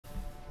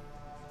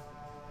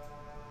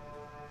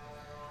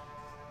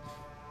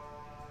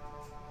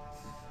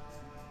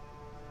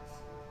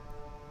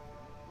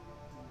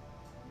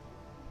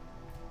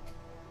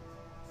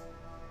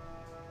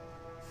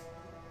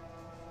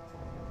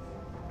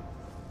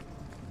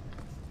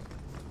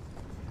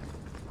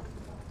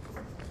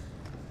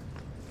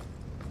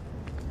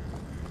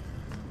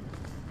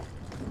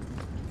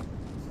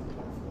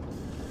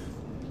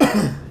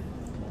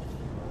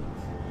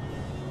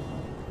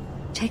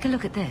Take a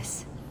look at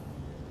this.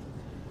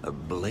 A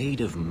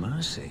blade of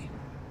mercy.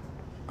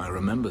 I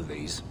remember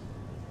these.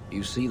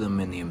 You see them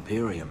in the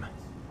Imperium.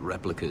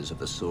 Replicas of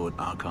the sword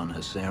Archon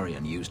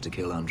Hessarian used to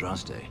kill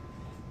Andraste.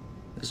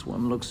 This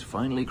one looks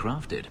finely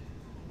crafted.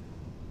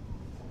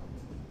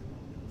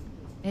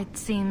 It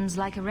seems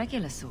like a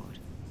regular sword.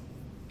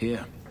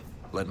 Here,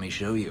 let me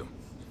show you.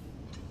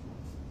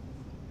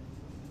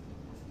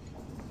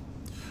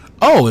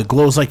 Oh, it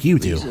glows like you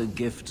do. These are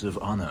gifts of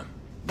honor,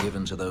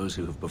 given to those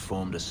who have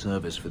performed a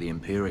service for the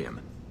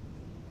Imperium.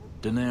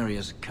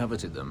 Denarius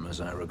coveted them,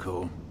 as I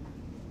recall.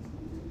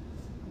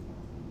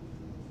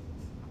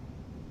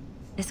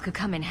 This could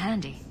come in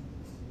handy.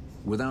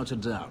 Without a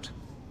doubt.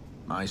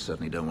 I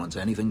certainly don't want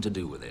anything to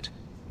do with it.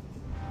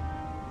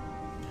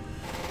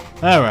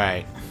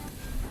 Alright.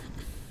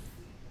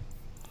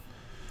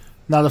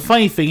 Now, the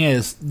funny thing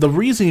is, the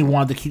reason you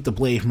wanted to keep the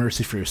Blade of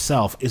Mercy for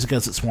yourself is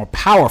because it's more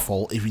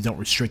powerful if you don't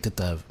restrict it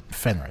to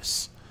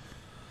Fenris.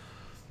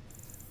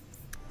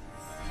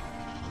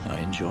 I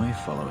enjoy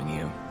following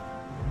you.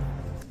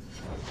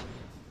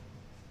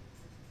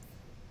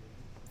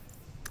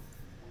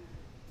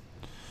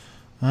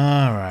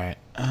 Alright.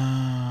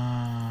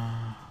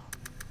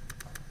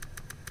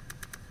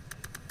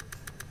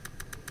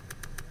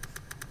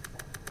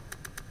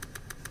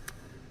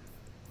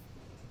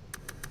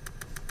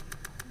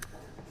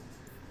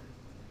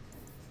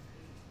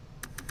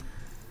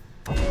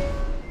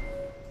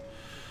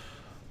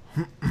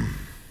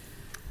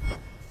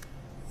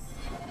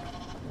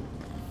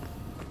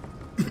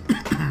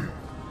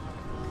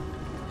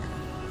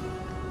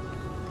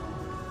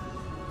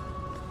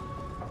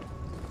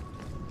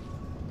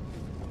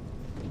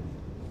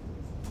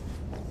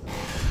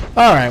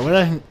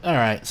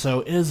 Alright,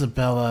 so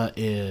Isabella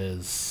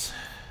is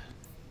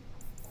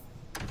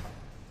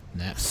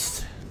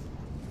next.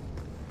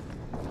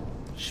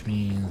 Which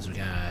means we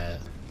got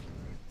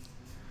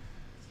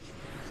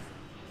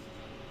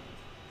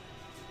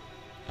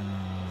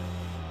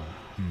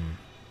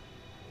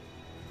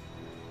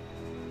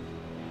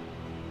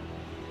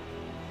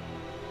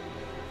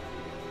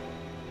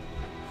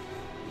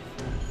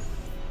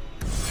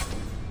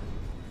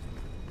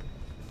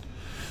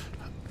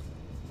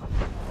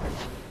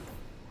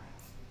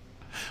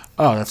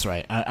Oh, that's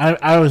right.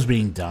 I was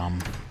being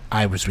dumb.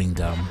 I was being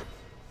dumb.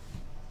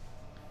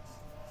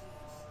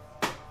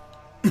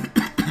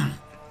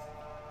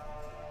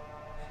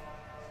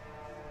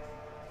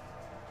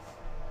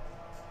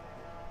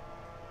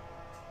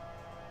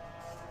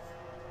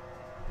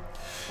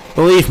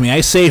 Believe me,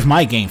 I save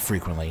my game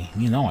frequently.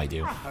 You know I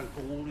do. I hope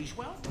all is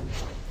well.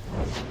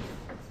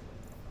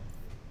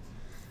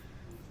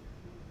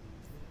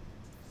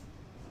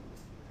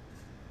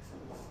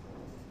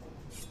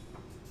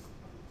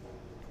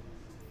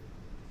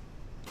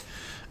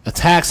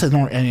 Attacks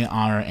ignore any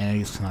honor,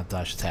 enemies cannot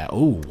dodge attack.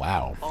 Oh,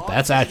 wow.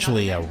 That's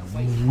actually a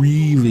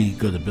really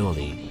good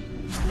ability.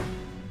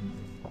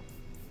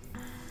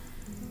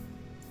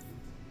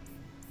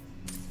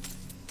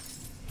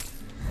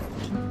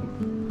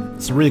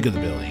 It's a really good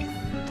ability.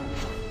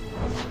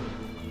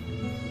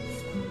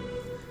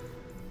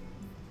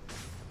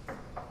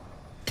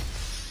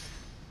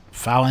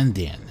 Fallen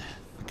Din.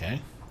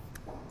 Okay.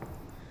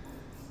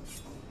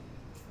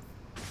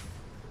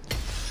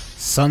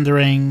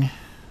 Sundering.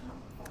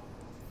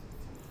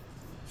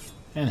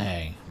 And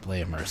hey,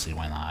 Blade of Mercy,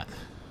 why not?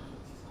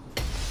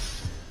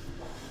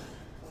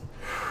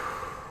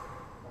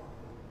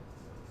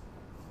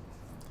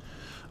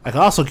 I could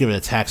also give it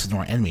attacks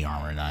ignore enemy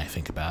armor now I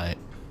think about it.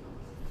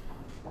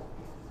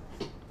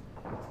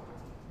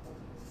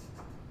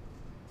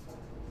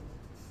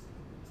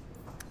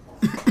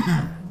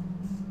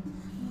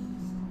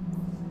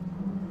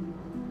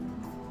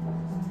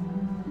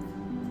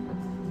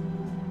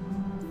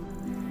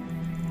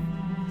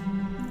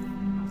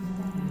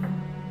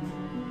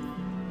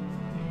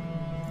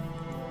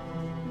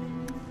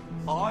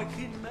 I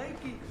can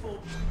make it for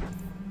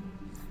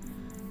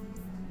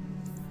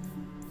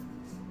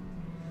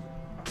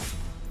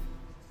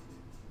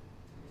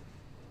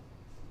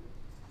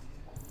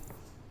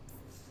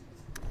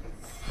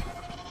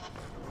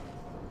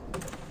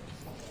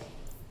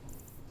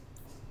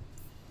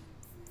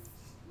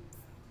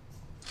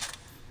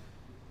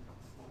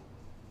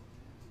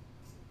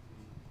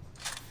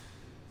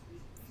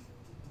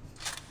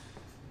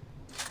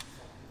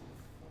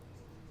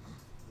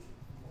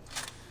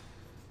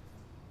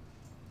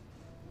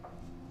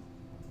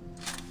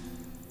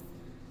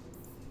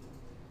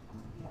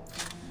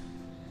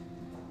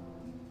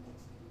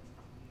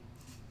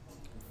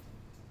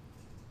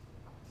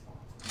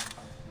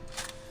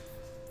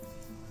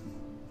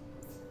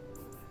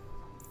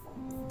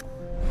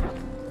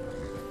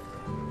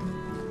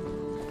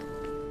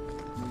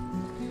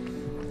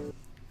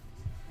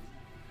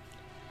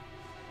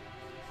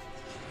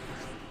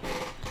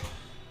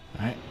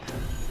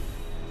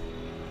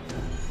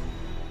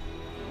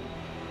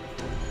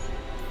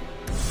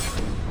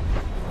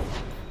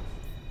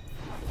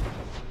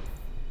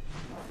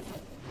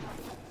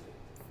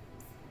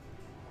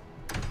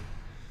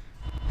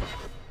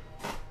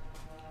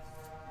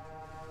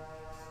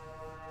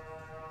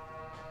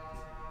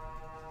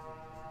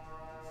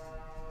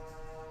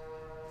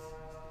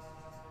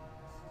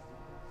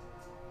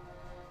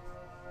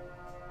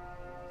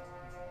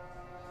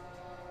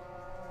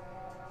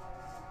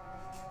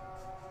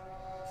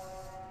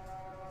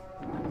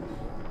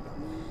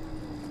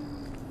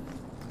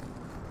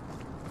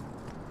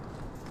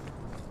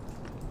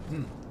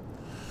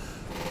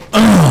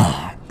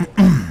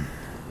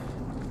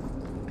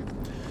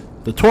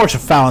The torch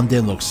of Fallon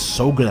Din looks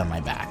so good on my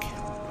back.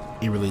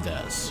 It really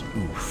does.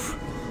 Oof.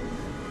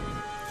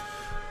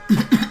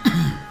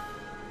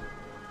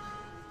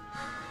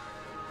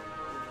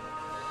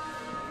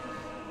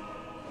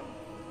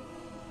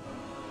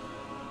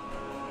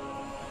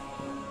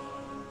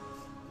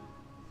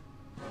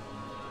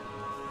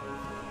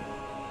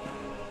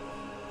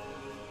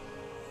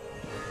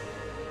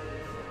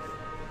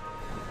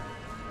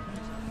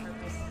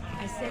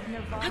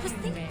 I was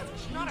thinking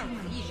of not a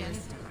region.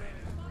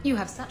 You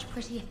have such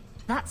pretty...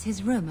 That's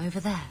his room over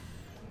there.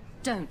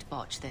 Don't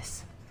botch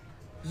this.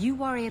 You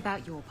worry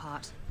about your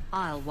part.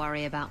 I'll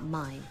worry about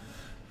mine.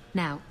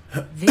 Now,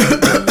 this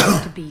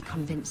needs to be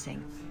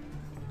convincing.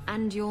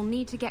 And you'll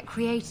need to get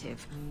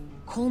creative.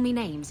 Call me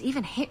names,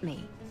 even hit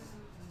me.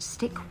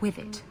 Stick with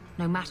it,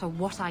 no matter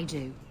what I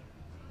do.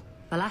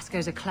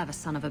 Velasco's a clever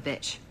son of a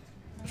bitch.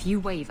 If you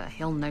waver,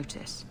 he'll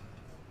notice.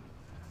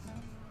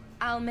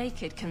 I'll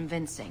make it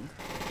convincing.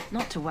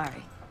 Not to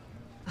worry.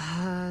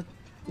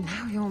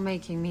 Now you're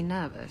making me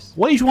nervous.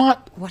 What do you want?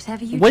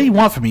 Whatever you What do you do,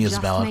 want from me,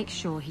 Isabella? Just make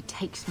sure he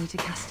takes me to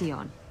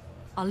Castillon.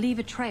 I'll leave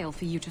a trail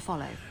for you to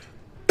follow.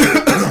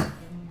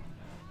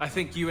 I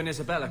think you and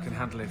Isabella can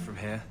handle it from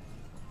here.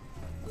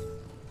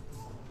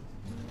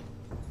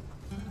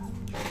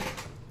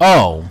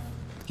 Oh.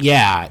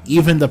 Yeah,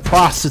 even the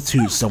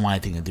prostitutes don't want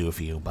anything to do with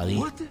you, buddy.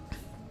 What?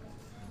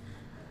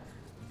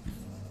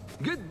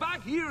 Get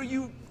back here,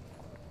 you...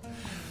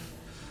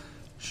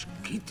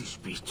 Skitty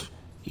speech.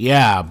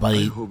 Yeah,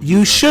 buddy.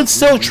 You should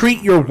still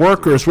treat your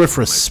workers with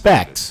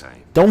respect.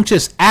 Don't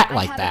just act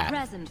like I have that. a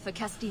present for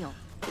Castile.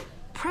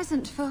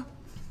 Present for...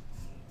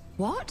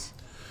 What?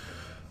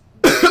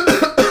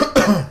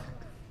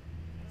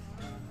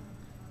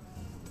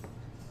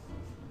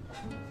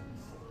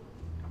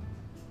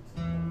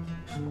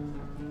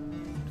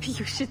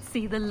 You should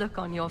see the look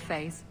on your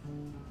face.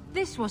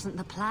 This wasn't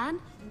the plan.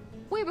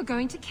 We were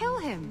going to kill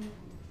him.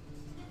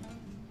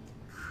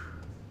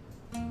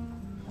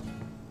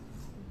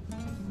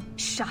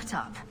 Shut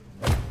up.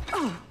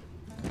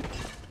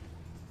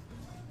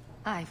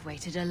 I've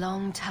waited a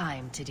long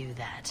time to do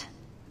that.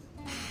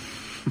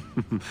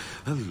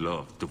 I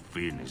love to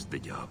finish the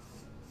job,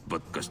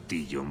 but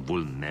Castillon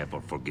will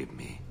never forgive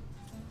me.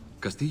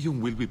 Castillon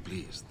will be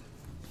pleased.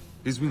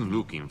 He's been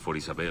looking for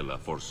Isabella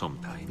for some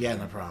time. Yeah,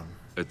 no problem.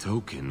 A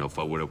token of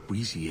our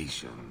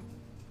appreciation.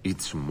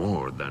 It's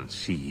more than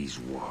she is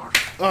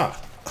worth.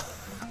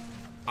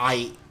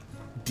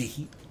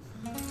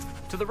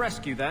 To the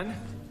rescue, then.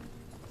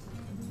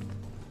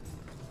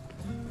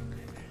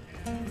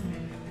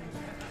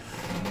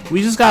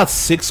 We just got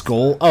 6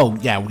 gold. Oh,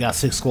 yeah, we got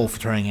 6 gold for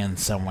turning in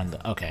someone.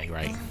 Okay,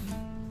 right.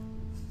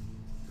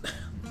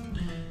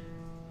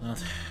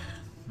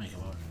 Make it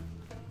work.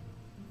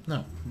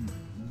 No.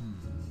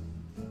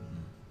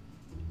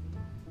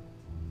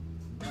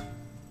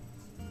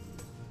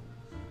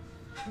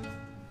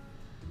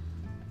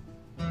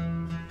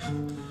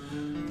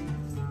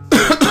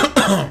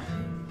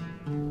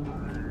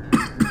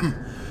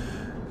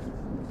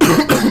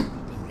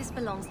 This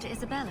belongs to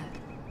Isabella.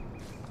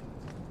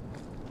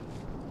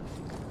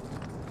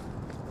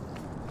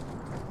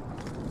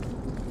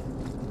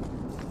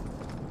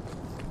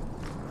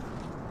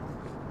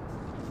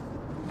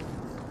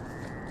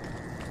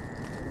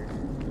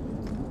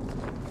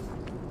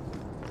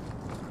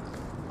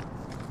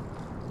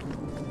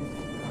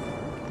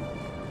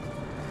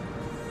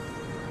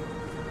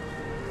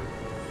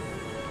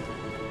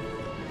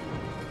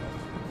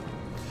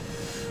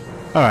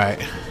 Alright.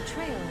 The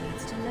trail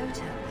leads to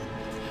Lowtown.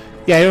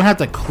 Yeah, you don't have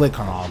to click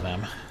on all of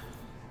them.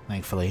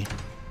 Thankfully.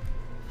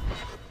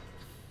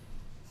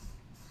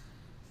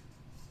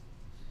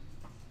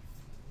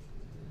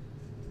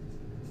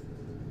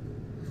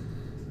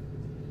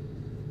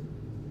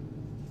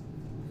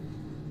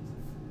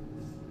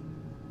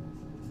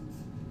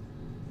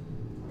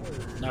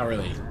 Not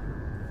really.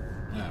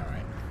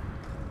 Alright.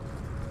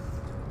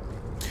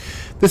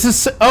 This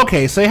is...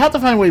 Okay, so you have to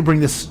find a way to bring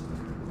this...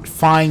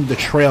 Find the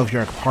trail of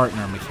your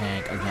partner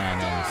mechanic again,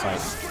 and it's like...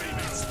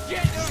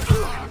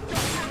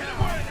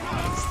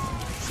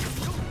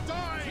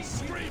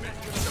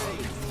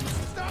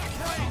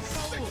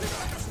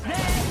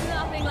 There's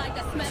nothing like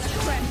the smell of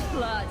fresh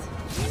blood.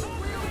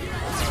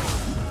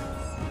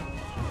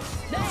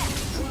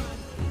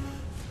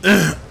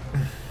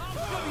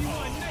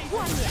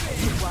 One less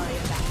to worry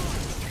about.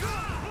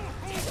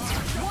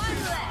 One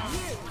less.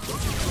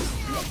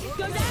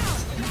 Go down.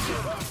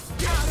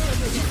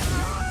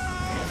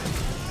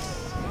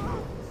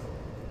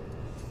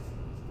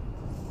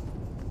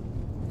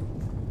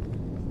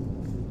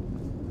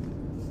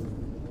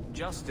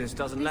 Justice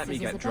doesn't This let me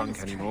is get drunk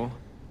Isabella's anymore.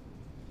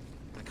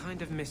 I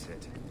kind of miss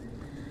it.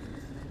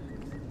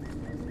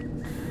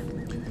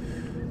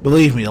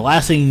 Believe me, the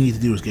last thing you need to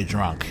do is get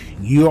drunk.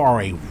 You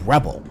are a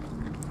rebel.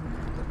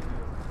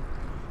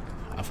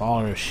 I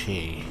follow her,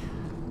 she.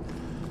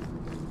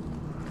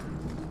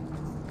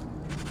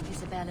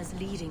 Isabella's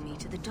leading me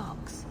to the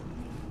docks.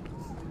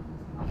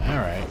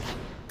 Alright.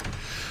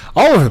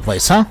 All over the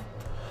place, huh?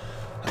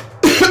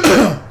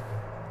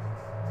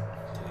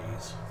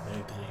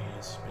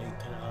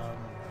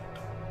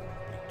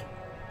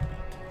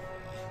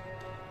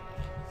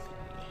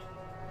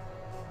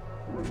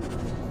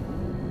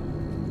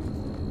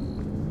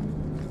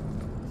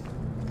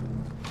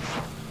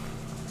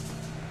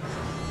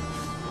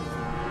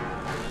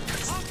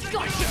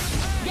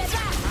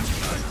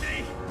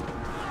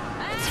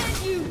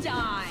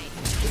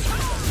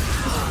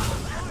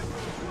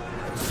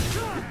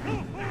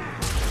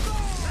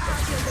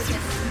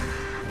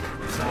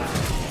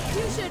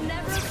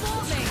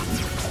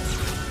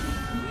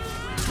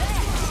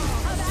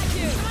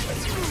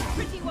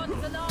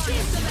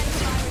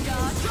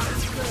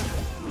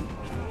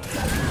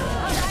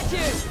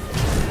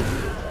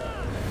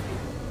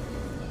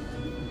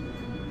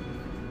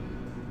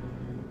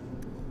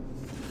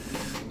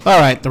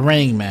 Alright, the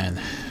Raining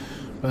Men.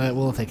 But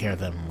we'll take care of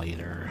them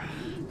later.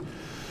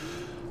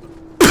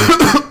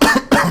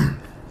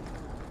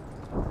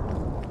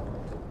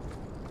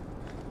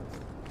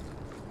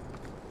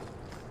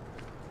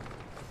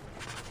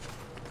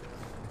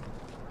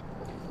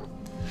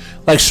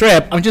 Like, straight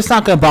up, I'm just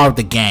not gonna bother with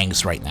the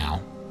gangs right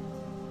now.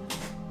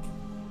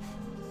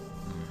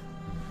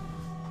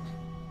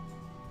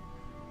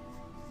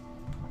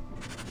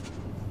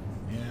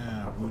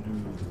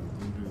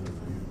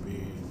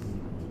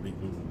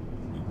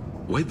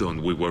 Why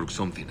don't we work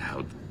something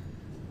out?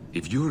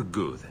 If you're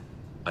good,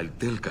 I'll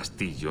tell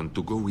Castillon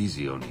to go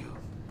easy on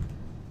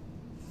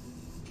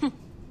you.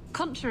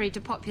 Contrary to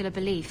popular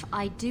belief,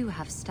 I do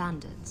have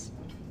standards.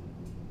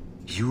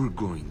 You're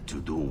going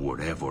to do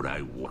whatever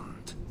I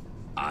want.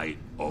 I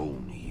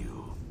own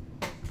you.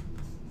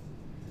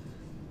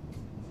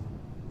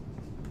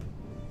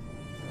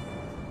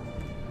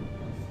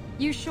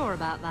 You sure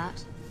about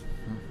that?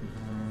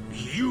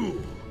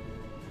 You!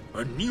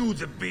 I knew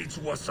the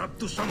bitch was up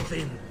to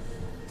something.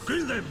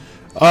 Kill them!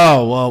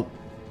 Oh, well.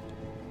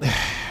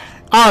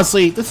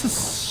 Honestly, this is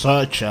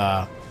such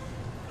a...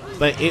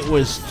 But it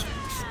was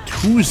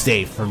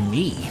Tuesday for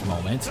me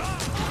moment.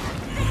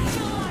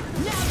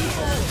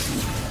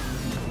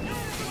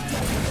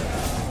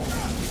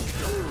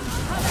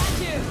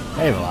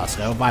 Hey,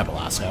 Velasco. Bye,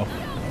 Velasco.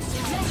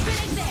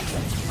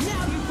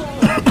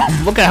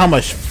 Look at how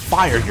much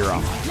fire you're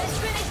on.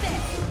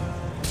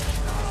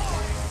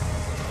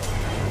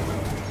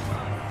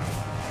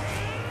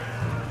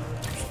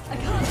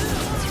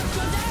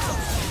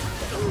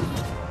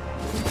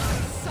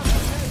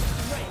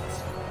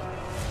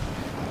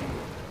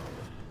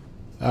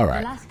 All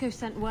right. Velasco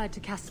sent word to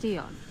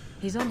Castillon.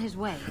 He's on his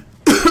way.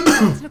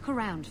 Let's look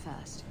around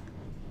first.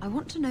 I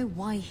want to know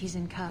why he's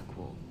in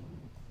Kirkwall.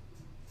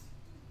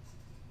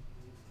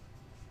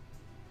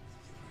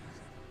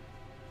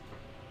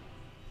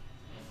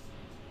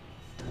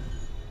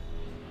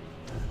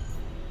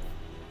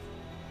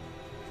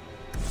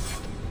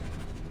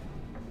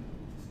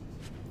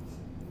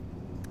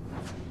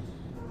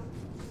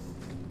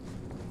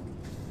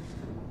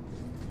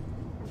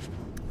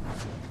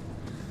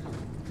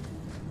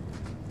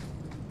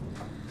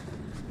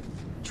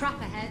 Trap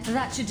ahead.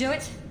 That should do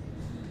it.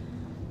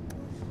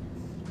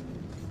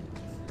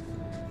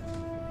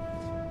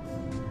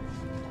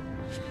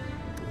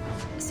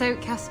 So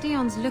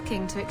Castillon's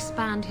looking to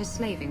expand his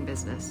slaving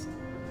business.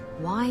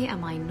 Why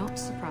am I not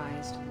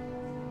surprised?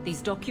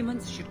 These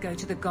documents should go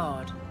to the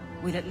guard.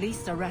 We'll at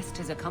least arrest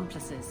his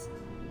accomplices.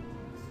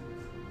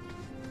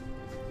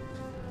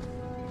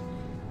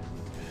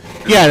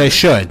 Yeah, they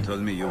should.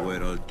 Told me you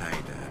were all tied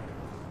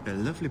up. A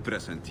lovely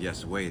present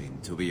just waiting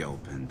to be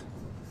opened.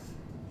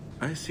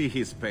 I see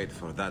he's paid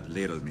for that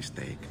little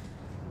mistake.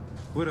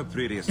 What a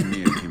pretty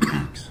smear he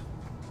makes.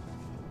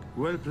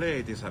 Well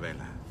played,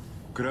 Isabella.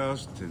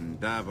 Crossed and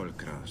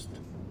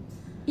double-crossed.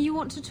 You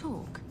want to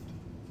talk?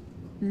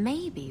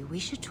 Maybe we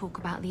should talk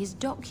about these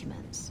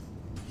documents.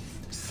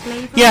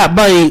 Slavery. Yeah,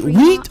 but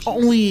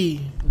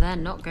They're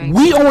not going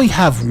we only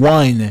have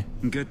one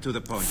Get to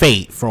the point.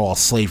 fate for all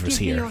slavers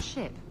Give me here. your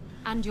ship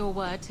and your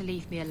word to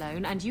leave me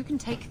alone, and you can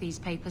take these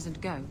papers and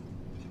go.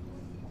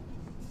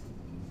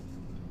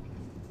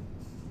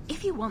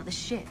 If you want the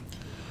ship,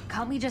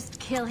 can't we just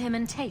kill him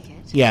and take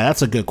it? Yeah,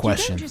 that's a good You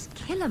question. don't just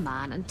kill a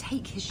man and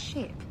take his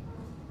ship.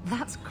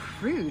 That's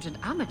crude and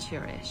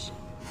amateurish.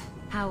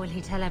 How will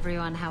he tell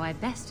everyone how I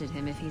bested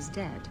him if he's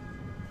dead?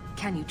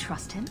 Can you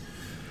trust him?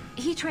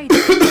 He traded.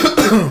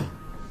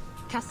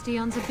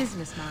 Castillon's a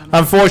businessman.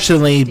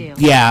 Unfortunately,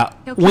 yeah,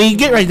 when you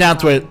get right down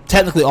to it,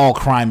 technically all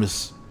crime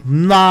is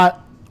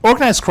not...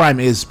 Organized crime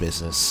is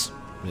business.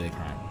 Really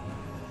crime.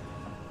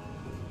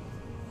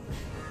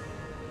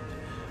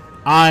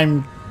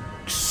 I'm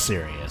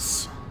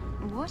serious.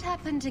 What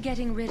happened to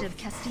getting rid of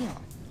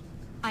Castillon?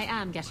 I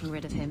am getting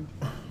rid of him.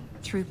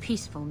 Through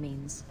peaceful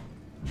means.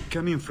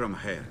 Coming from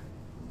her,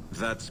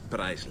 that's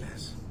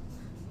priceless.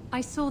 I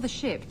saw the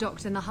ship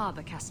docked in the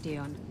harbor,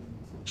 Castillon.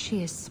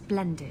 She is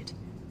splendid.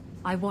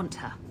 I want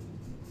her.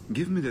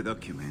 Give me the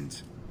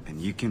documents,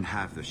 and you can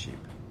have the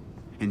ship.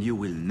 And you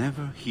will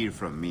never hear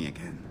from me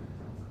again.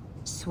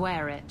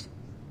 Swear it.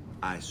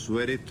 I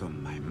swear it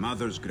on my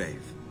mother's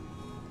grave.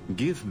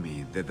 Give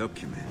me the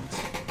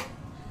documents.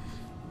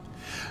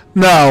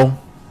 No.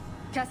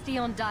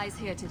 Castillon dies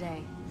here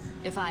today,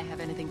 if I have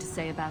anything to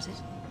say about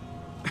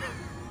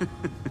it.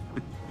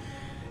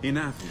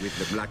 Enough with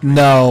the black.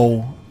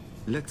 No.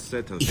 Let's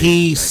settle.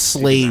 He this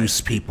like slaves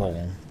civilized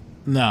people.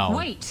 No.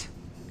 Wait!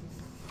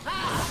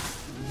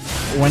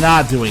 We're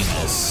not doing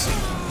this.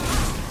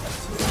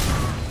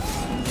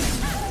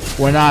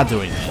 We're not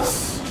doing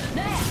this.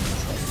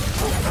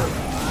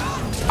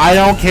 I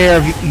don't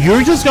care if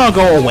you're just gonna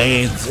go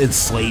away and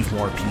enslave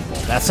more people.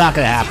 That's not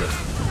gonna happen.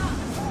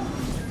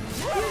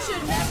 You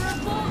should never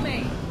have fought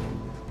me.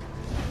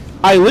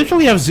 I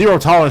literally have zero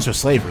tolerance for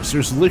slavers.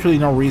 There's literally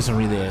no reason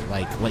for me to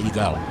let you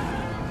go.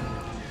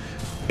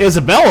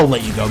 Isabella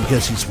let you go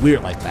because she's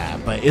weird like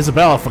that, but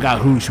Isabella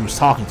forgot who she was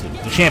talking to.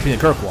 The champion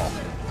of Kirkwall.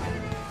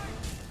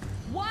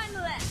 One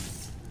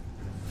less.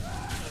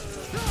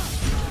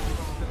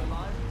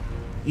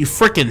 You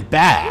freaking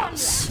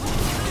bass.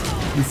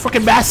 You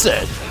freaking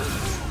bastard.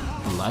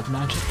 Blood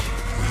magic?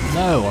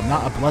 No, I'm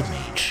not a blood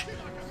mage.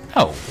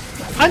 No,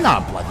 I'm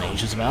not a blood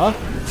mage, Isabella.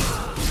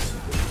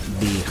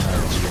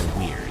 Because you're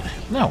weird.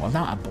 No, I'm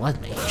not a blood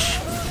mage.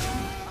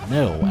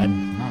 No,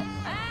 I'm not.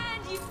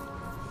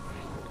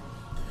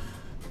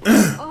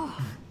 Oh.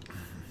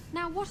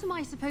 Now what am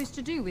I supposed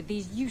to do with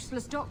these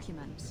useless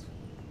documents?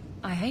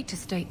 I hate to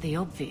state the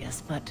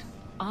obvious, but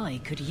I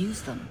could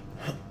use them.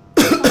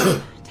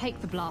 Take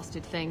the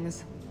blasted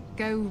things.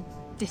 Go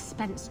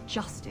dispense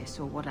justice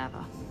or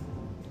whatever.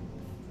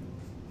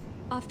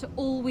 After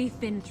all we've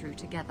been through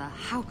together,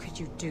 how could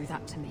you do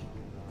that to me?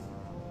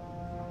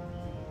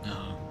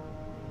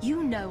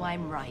 You know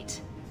I'm right.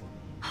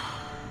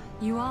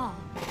 You are.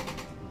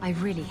 I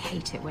really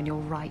hate it when you're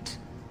right.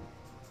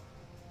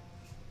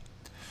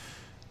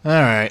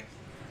 Alright.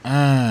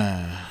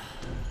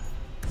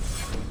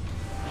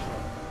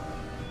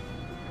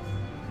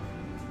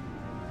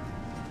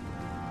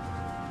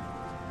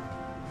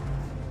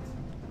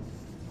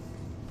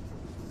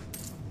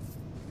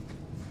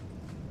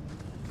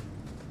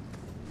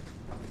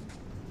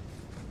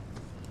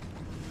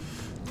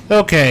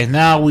 Okay,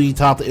 now we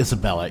talk to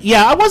Isabella.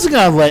 Yeah, I wasn't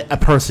gonna let a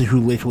person who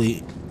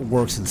literally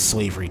works in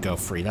slavery go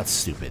free. That's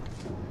stupid.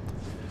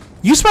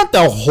 You spent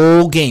the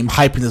whole game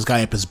hyping this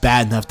guy up as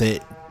bad enough that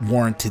it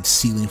warranted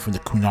stealing from the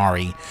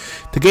Kunari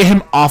to get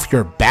him off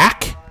your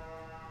back?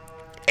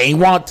 And you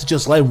want to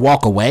just let him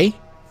walk away?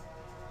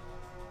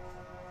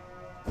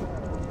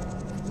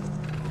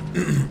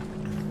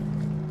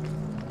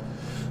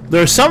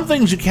 There are some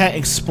things you can't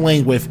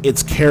explain with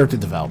its character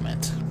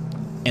development.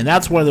 And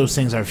that's one of those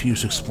things I refuse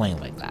to explain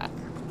like that.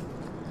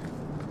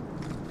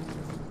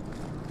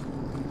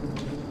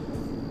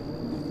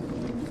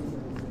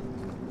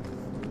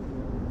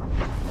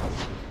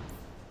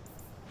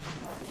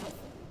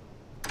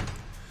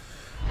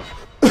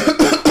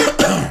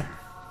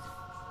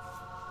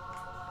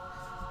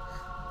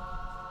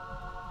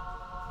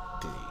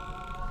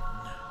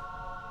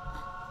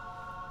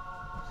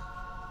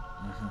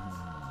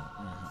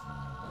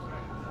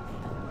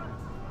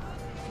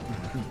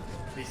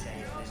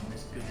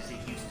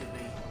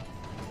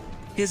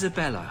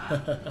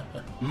 Isabella,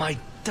 my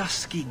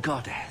dusky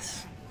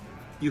goddess,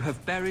 you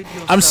have buried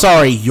yourself. I'm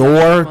sorry,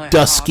 your my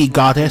dusky heart like a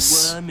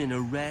goddess? worm in a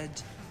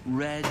red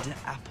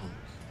apple.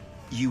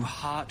 You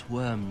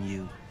heartworm,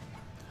 you.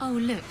 Oh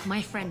look,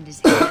 my friend is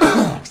here.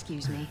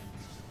 Excuse me.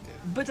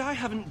 But I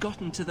haven't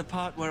gotten to the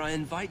part where I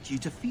invite you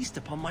to feast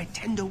upon my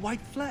tender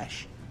white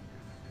flesh.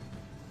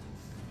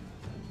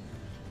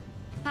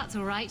 That's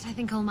all right. I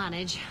think I'll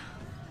manage.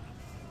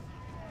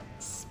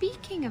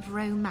 Speaking of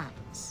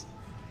romance,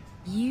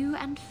 you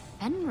and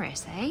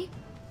Fenris, eh?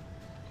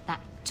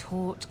 That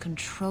taut,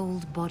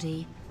 controlled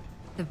body,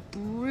 the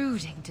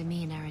brooding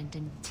demeanor and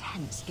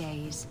intense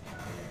gaze.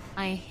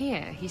 I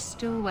hear he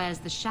still wears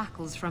the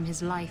shackles from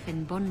his life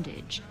in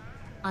bondage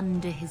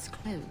under his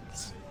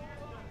clothes.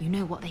 You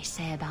know what they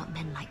say about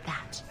men like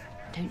that,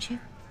 don't you?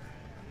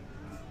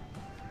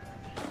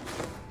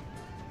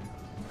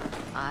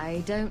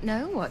 I don't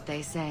know what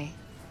they say.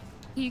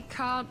 He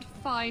can't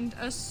find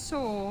a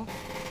saw.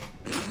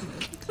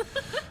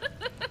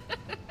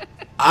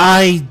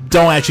 I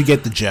don't actually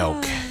get the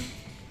joke.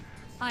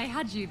 I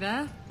had you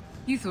there.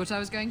 You thought I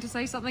was going to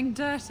say something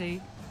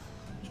dirty.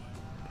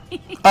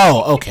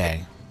 Oh,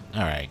 okay.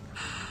 Alright.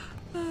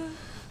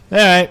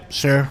 Alright,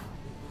 sure.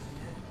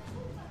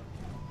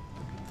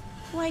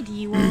 Why do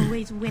you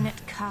always win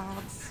at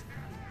cards?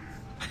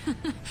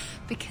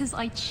 Because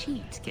I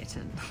cheat,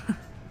 kitten.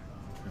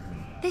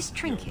 This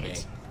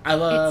trinket. I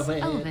love it's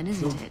it. elven,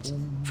 isn't it?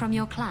 From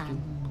your clan.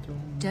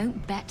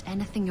 Don't bet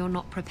anything you're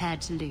not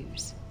prepared to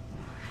lose.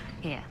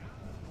 Here,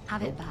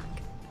 have it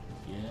back.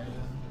 Yeah.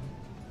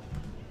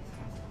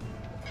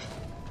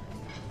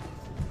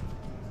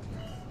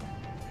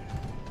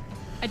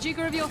 A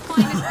jigger of your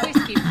finest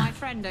whiskey for my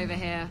friend over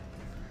here.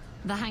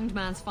 The hanged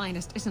man's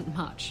finest isn't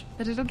much,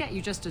 but it'll get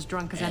you just as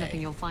drunk as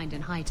anything you'll find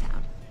in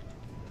Hightown.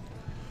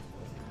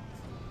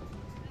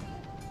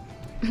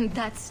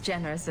 That's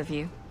generous of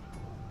you.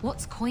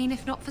 What's coin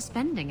if not for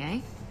spending, eh?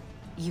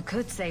 You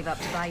could save up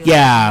to buy your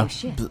Yeah, new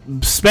ship.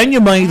 spend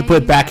your money to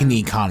put it back in the There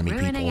you economy, go.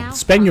 Ruining people. our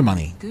Spend your fun.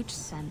 money. Good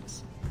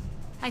sense.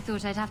 I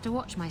thought I'd have to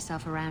watch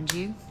myself around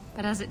you,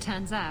 but as it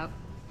turns out,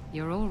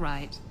 you're all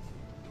right.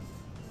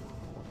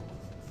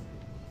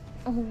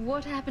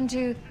 What happened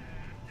to...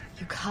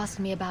 You cast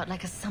me about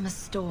like a summer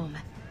storm,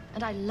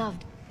 and I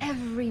loved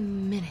every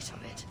minute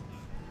of it.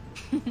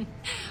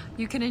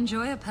 You can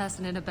enjoy a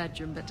person in a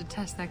bedroom, but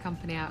detest their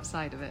company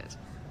outside of it.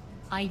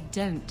 I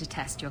don't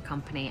detest your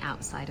company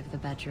outside of the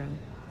bedroom.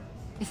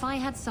 If I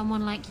had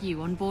someone like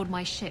you on board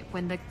my ship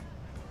when the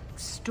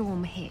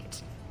storm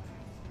hit,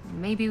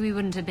 maybe we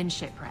wouldn't have been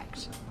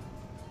shipwrecked.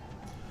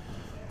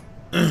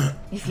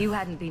 If you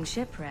hadn't been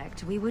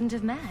shipwrecked, we wouldn't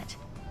have met.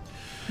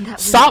 That would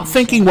Stop have been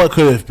thinking shame. what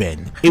could have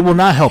been. It will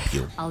not help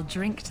you. I'll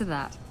drink to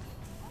that.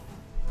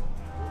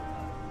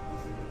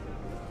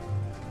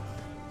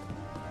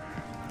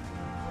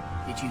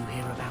 Did you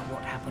hear about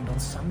what happened on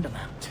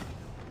Sundermount?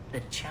 The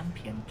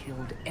champion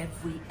killed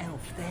every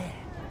elf there.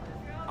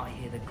 I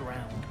hear the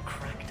ground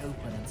cracked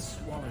open and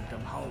swallowed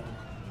them whole.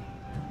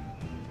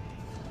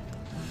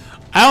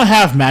 I don't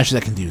have magic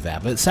that can do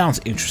that, but it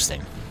sounds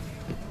interesting.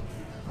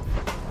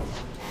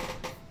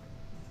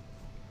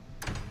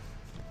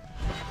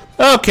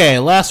 Okay,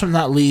 last but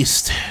not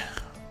least,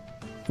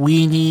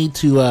 we need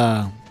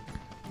to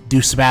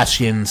do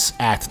Sebastian's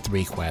Act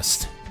 3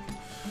 quest.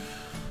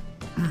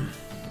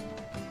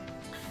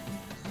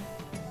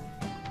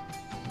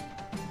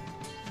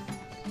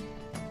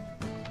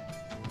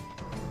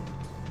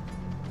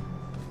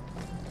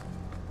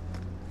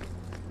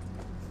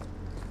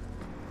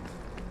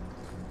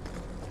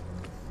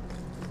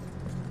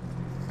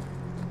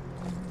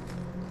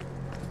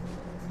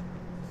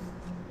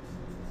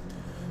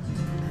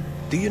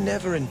 Do you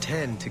never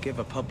intend to give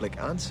a public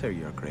answer,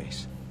 Your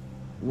Grace?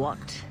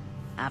 What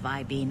have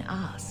I been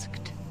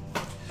asked?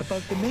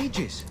 About the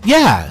mages?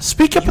 Yeah,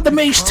 speak up at the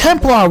Mage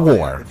Templar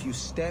War. If you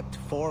stepped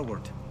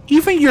forward.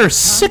 Even your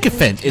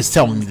sycophant is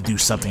telling me to do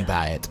something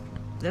about it.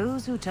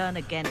 Those who turn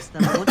against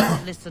them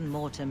wouldn't listen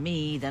more to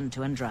me than to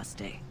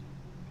Andraste.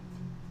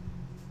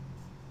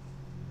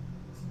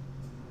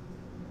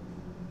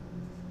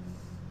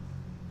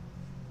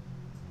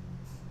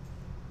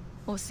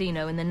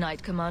 Orsino and the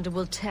Knight Commander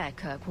will tear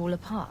Kirkwall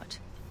apart.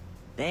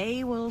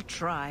 They will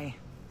try.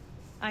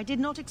 I did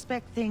not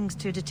expect things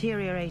to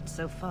deteriorate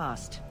so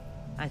fast.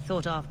 I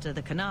thought after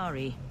the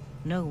Canary,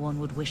 no one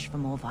would wish for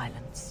more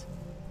violence.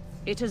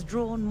 It has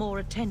drawn more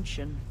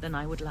attention than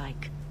I would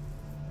like.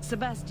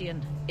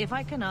 Sebastian, if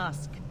I can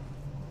ask...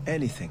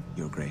 Anything,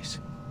 Your Grace.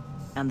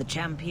 And the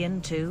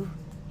champion, too,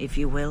 if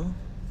you will?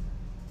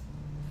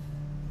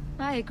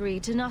 I agree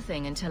to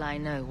nothing until I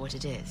know what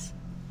it is.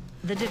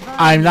 The Divine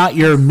I'm not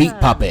your meat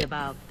concerned puppet.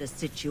 About the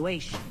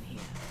situation here.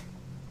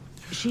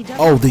 She doesn't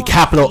Oh, the want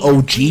capital to see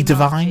OG three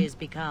Divine? marches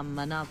become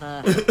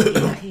another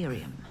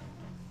Imperium.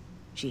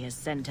 She has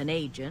sent an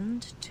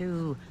agent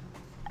to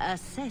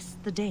assess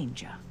the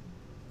danger.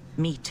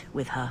 Meet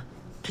with her,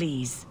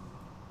 please.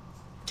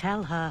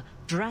 Tell her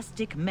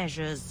drastic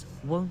measures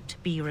won't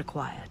be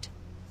required.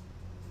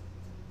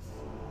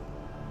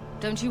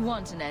 Don't you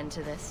want an end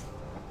to this?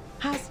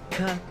 Has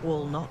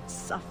Kirkwall not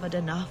suffered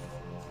enough?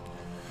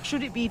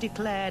 Should it be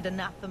declared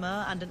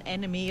anathema and an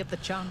enemy of the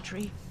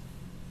Chantry?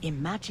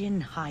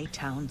 Imagine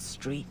Hightown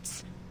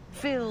streets,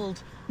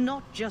 filled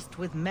not just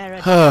with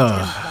merited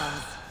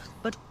Templars,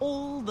 but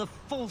all the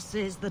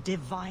forces the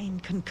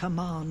Divine can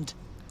command.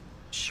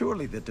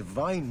 Surely the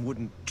Divine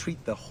wouldn't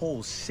treat the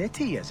whole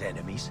city as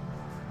enemies.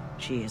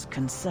 She is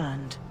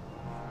concerned.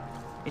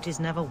 It is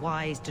never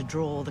wise to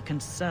draw the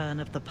concern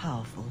of the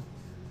powerful.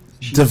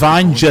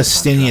 Divine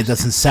Justinia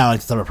doesn't sound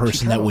like the type of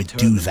person that would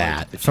do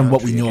that, from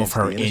what we know of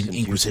her in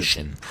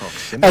Inquisition,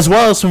 as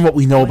well as from what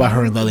we know about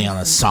her in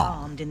Liliana's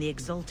song. In the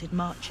exalted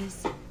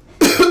marches,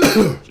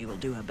 she will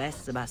do her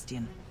best,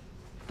 Sebastian,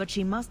 but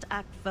she must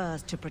act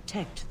first to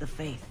protect the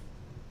faith.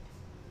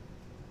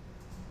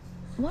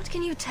 What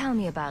can you tell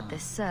me about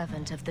this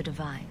servant of the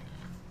Divine?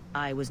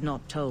 I was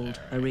not told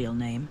her real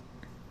name,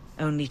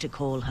 only to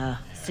call her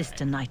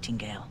Sister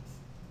Nightingale.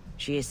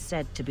 She is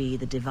said to be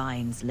the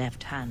Divine's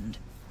left hand,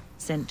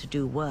 sent to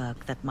do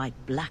work that might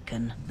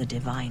blacken the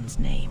Divine's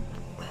name.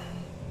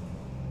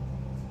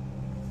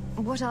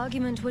 What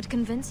argument would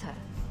convince her?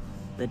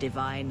 The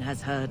Divine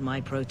has heard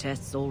my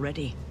protests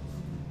already.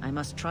 I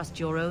must trust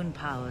your own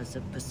powers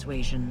of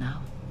persuasion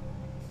now.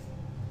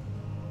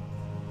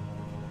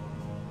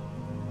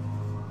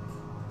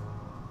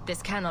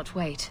 This cannot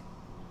wait.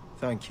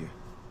 Thank you.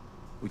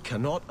 We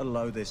cannot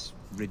allow this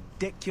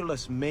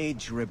ridiculous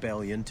mage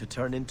rebellion to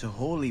turn into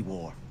holy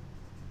war.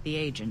 The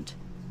agent,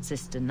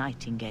 Sister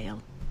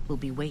Nightingale, will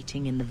be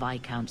waiting in the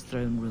Viscount's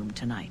throne room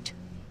tonight.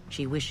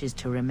 She wishes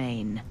to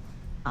remain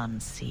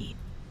unseen.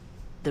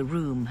 The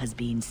room has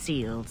been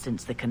sealed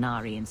since the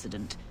Canary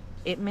incident.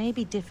 It may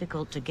be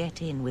difficult to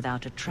get in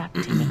without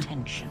attracting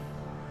attention.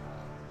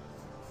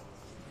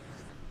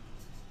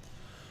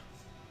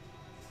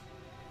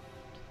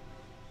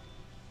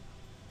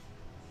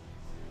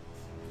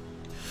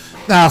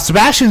 Now,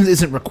 Sebastian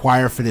isn't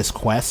required for this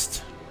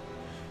quest,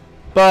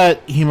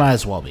 but he might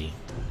as well be.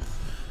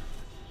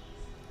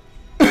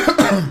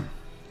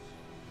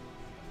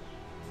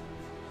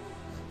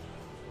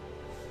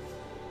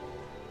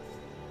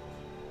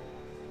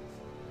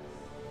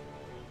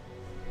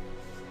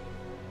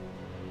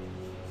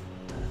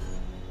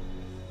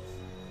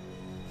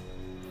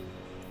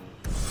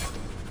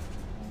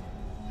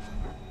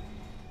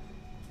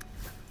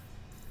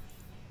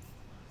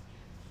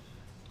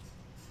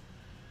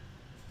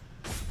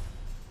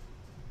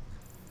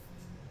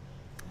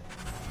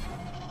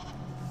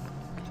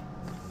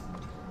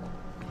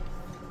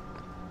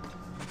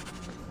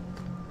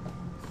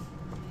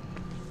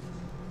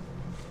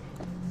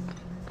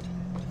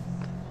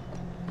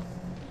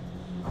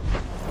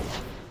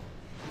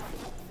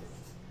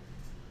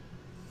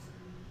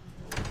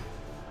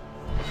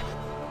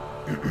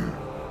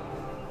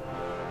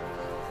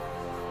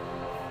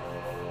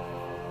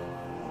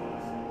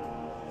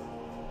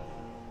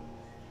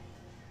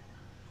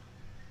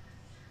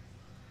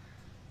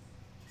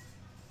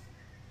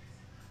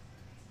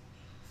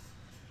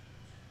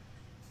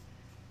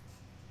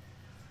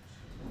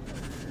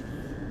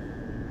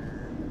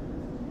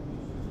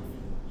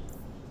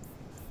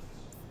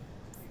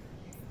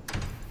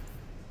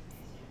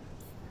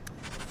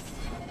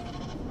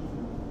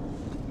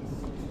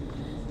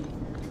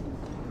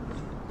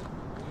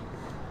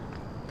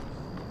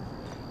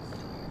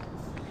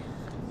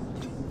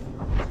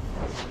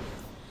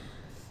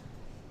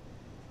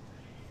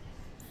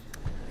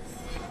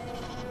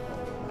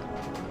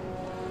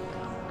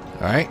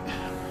 All right.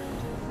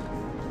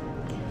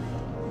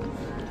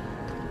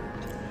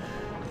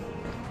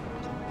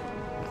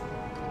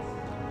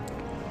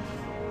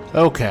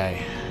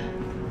 Okay.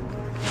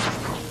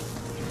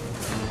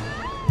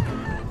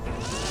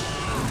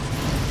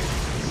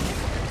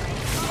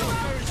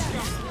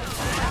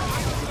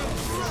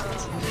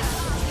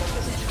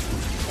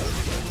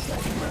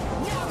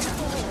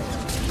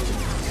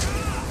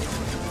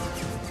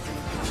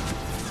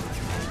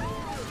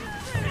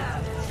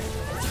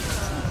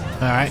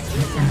 All right.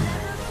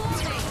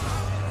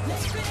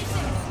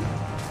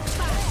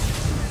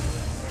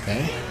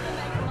 Okay.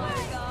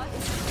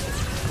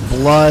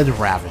 Blood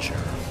Ravager.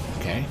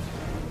 Okay.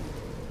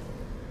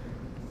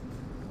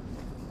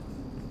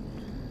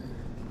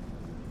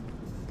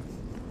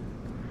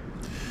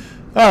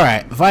 All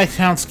right.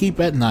 Viscounts keep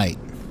at night.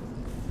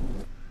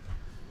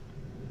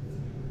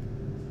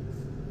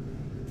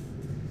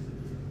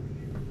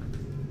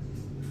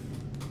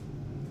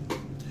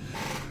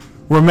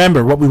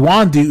 Remember, what we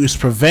want to do is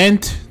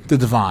prevent the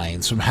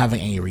Divines from having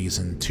any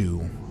reason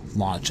to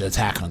launch an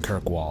attack on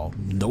Kirkwall.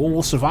 No one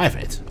will survive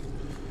it.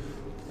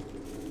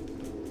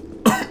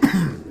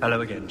 Hello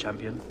again,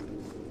 champion.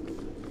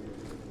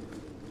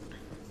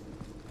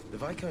 The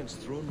Viscount's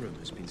throne room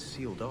has been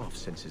sealed off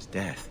since his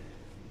death.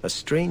 A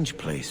strange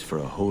place for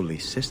a holy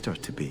sister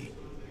to be.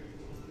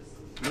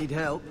 Need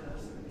help?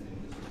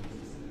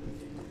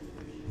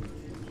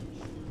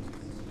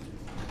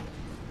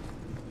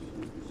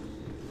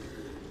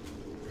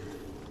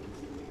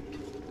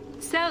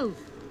 So,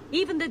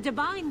 even the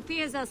Divine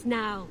fears us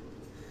now.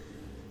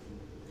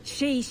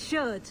 She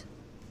should.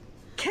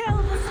 Kill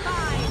the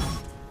spies!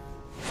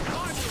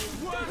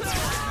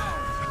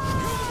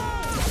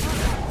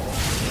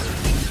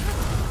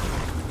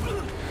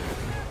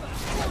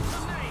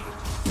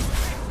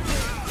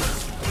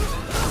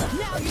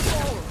 Now you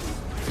go!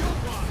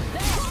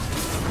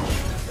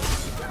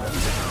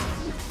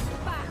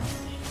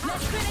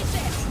 Let's finish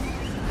this!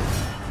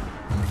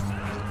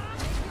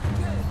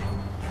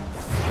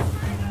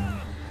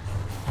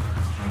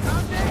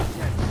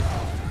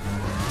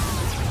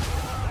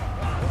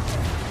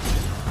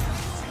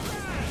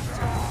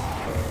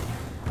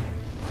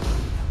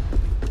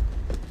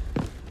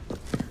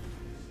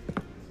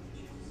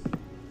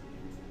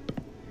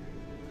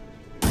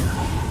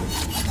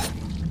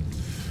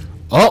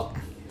 Oh,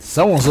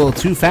 someone's a little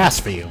too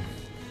fast for you.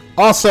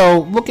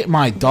 Also, look at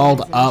my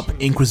dolled up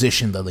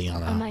Inquisition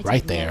Liliana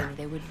right there.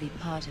 They would be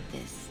part of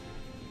this.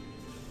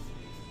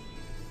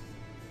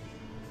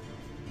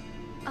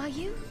 Are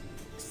you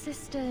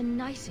Sister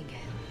Nightingale?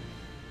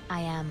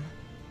 I am.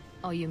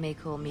 Or you may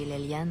call me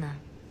Liliana.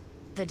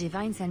 The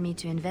Divine sent me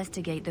to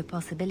investigate the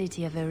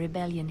possibility of a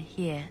rebellion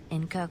here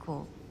in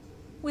Kirkwall.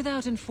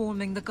 Without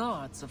informing the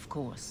guards, of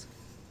course.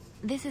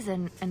 This is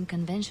an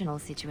unconventional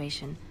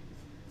situation.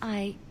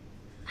 I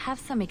have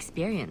some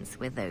experience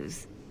with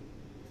those.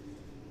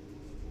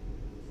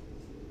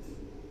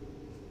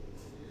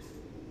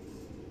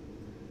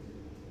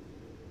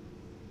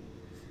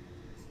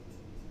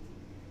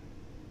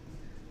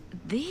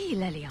 The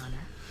Liliana?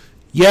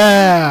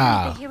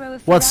 Yeah! The hero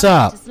of What's Ferelden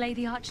up? to slay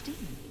the Archdemon.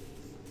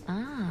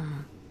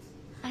 Ah,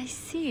 I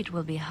see it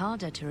will be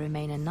harder to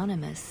remain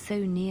anonymous so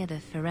near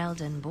the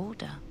Ferelden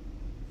border.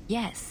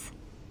 Yes,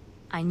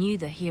 I knew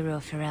the hero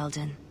of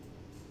Ferelden.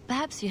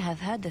 Perhaps you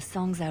have heard the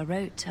songs I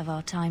wrote of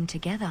our time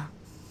together.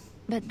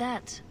 But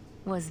that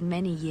was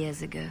many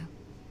years ago.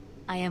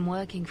 I am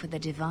working for the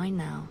Divine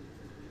now,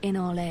 in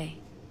Orlais.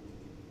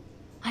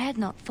 I had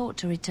not thought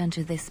to return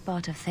to this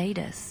part of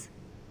Thedas.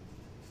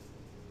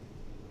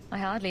 I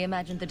hardly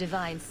imagined the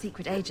Divine's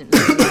secret agents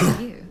would be like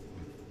you.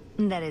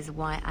 That is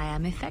why I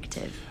am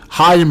effective.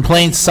 Hide in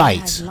plain I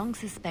sight. have long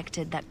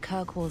suspected that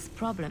Kirkwall's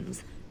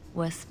problems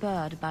were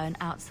spurred by an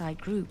outside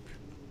group.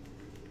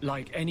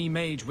 Like any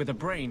mage with a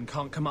brain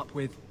can't come up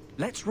with,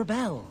 let's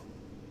rebel.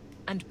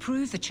 And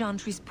prove the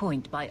Chantry's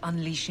point by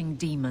unleashing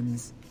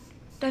demons.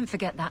 Don't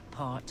forget that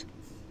part.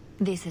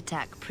 This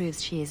attack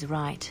proves she is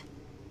right.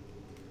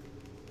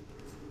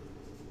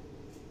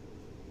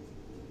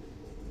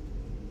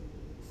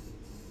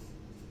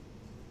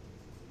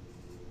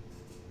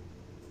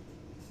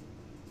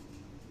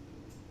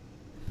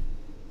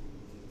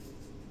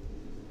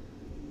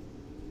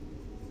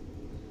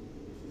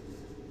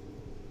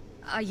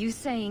 Are you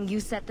saying you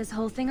set this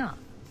whole thing up?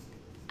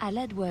 I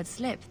let word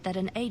slip that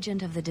an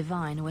agent of the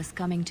Divine was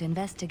coming to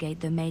investigate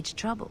the mage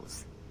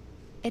troubles.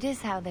 It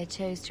is how they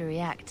chose to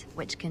react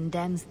which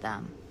condemns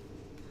them.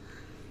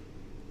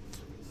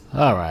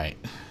 Alright.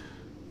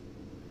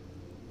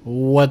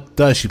 What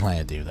does she plan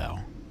to do, though?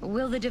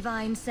 Will the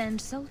Divine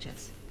send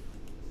soldiers?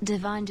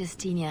 Divine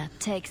Justinia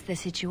takes the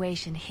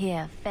situation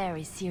here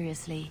very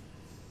seriously.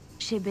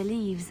 She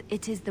believes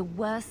it is the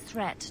worst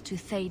threat to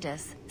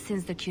Thedas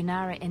since the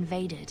Cunara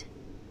invaded.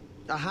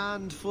 A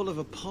handful of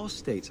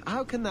apostates.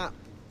 How can that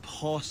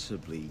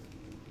possibly...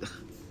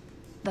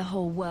 The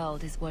whole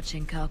world is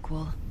watching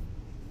Kirkwall.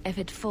 If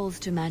it falls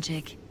to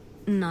magic,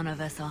 none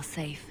of us are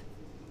safe.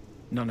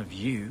 None of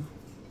you?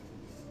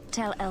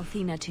 Tell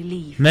Elthina to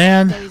leave.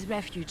 Man. There is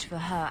refuge for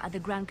her at the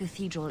Grand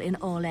Cathedral in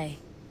Orlais.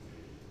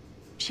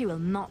 She will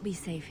not be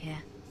safe here.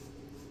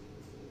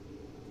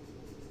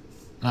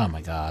 Oh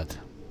my god.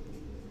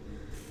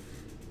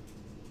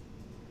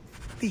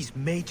 These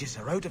mages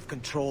are out of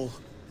control.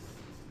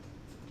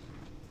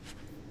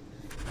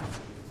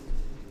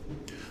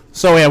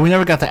 So yeah, we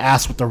never got to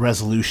ask what the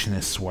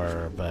resolutionists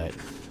were, but...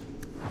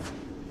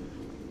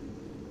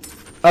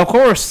 Of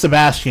course,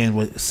 Sebastian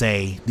would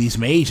say these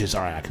mages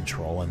are out of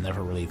control and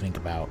never really think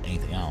about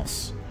anything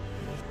else.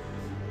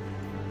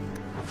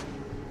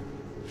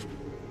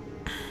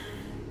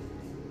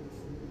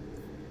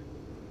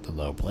 The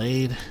low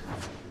blade.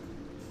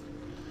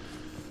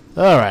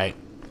 Alright.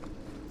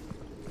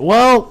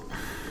 Well,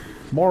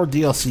 more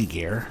DLC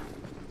gear.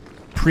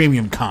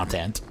 Premium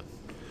content.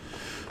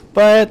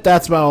 But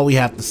that's about all we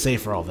have to say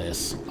for all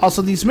this.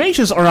 Also, these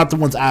mages are not the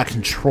ones out of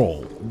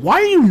control.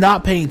 Why are you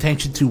not paying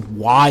attention to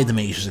why the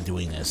mages are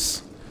doing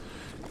this?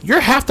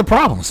 You're half the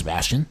problem,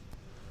 Sebastian.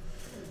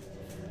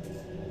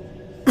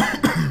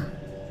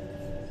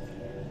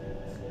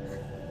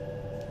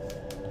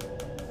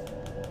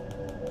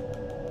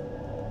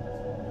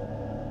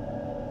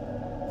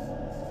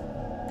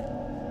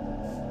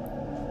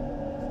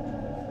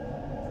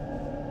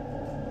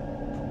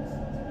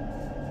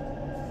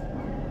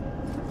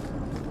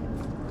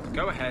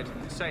 Go ahead,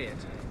 say it.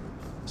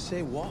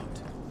 Say what?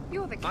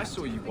 You're the I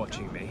saw you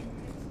watching me.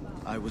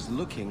 I was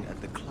looking at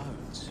the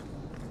clouds.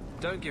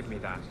 Don't give me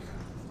that.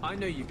 I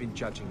know you've been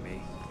judging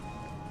me.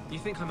 You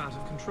think I'm out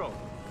of control?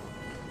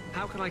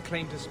 How can I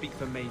claim to speak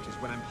for mages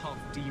when I'm half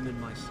demon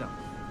myself?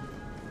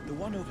 The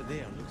one over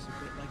there looks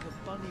a bit like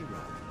a bunny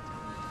rabbit.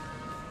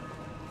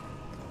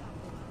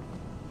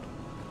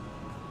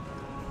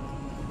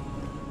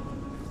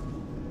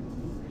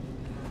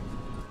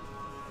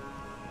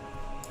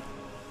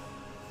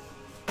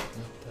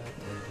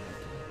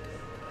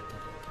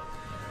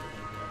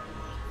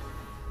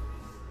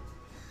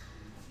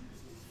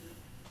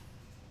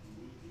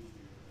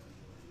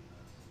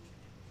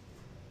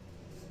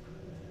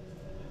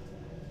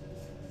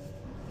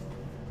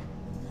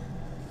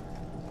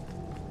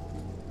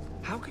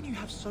 How can you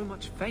have so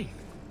much faith?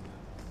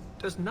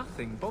 Does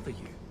nothing bother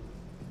you?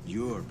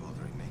 You're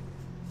bothering me.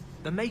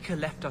 The Maker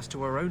left us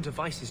to our own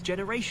devices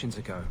generations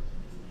ago.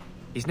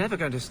 He's never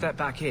going to step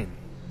back in,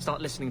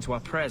 start listening to our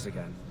prayers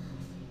again.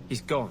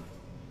 He's gone.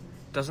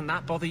 Doesn't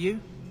that bother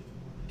you?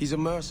 He's a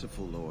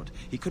merciful Lord.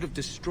 He could have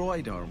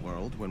destroyed our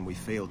world when we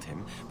failed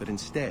him, but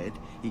instead,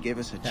 he gave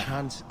us a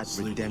chance at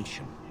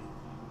redemption.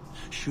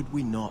 Should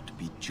we not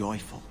be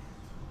joyful?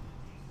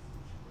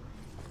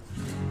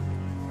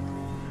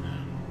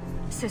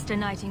 Sister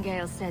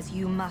Nightingale says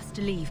you must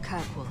leave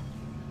Kirkwall.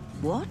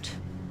 What?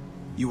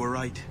 You were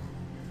right.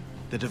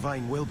 The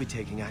Divine will be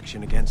taking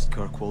action against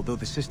Kirkwall, though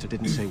the sister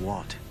didn't say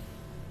what.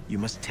 You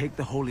must take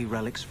the holy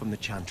relics from the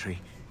Chantry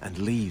and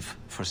leave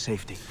for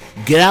safety.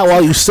 Get out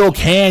while you still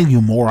can,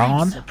 you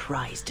moron. I'm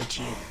surprised at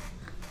you.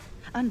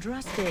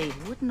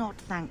 Andraste would not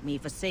thank me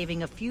for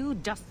saving a few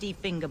dusty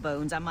finger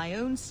bones and my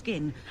own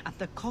skin at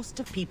the cost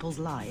of people's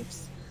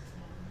lives.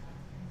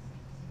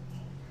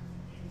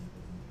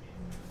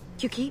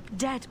 You keep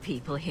dead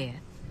people here.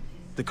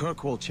 The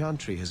Kirkwall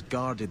Chantry has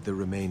guarded the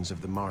remains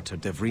of the martyr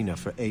Devrina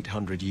for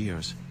 800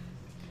 years.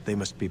 They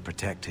must be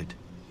protected.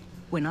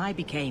 When I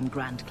became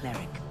Grand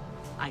Cleric,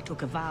 I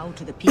took a vow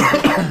to the people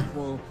of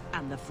Kirkwall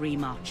and the Free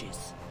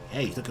Marches.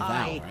 Hey, you took a vow,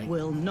 I right?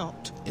 will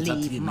not It's up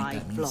to you leave to make my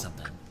that mean flock.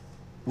 something.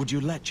 Would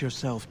you let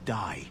yourself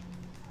die?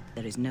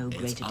 There is no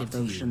greater up to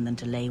devotion you than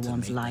to lay to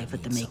one's make that life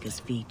at the mean Maker's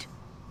feet.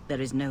 There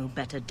is no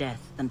better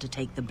death than to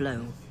take the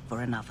blow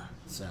for another.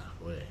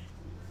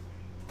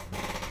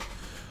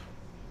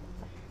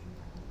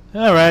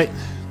 Alright,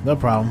 no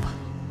problem.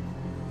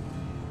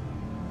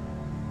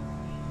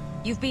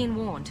 You've been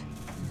warned.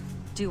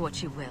 Do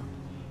what you will.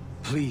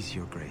 Please,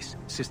 Your Grace.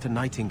 Sister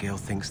Nightingale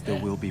thinks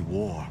there will be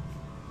war.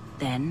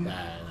 Then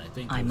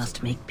I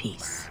must make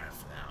peace.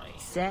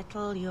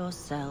 Settle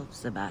yourself,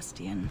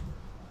 Sebastian.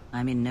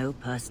 I'm in no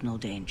personal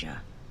danger.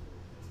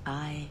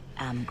 I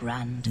am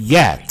Grand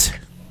Yet.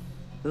 Cleric.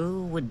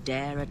 Who would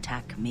dare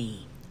attack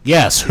me?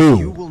 Yes, If who?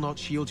 you will not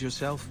shield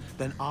yourself,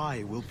 then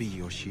I will be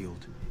your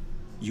shield.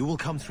 You will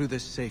come through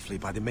this safely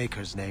by the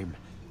Maker's name.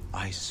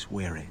 I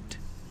swear it.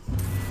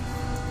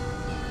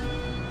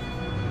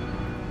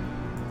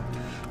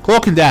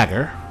 Cloak and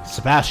Dagger,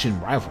 Sebastian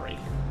rivalry.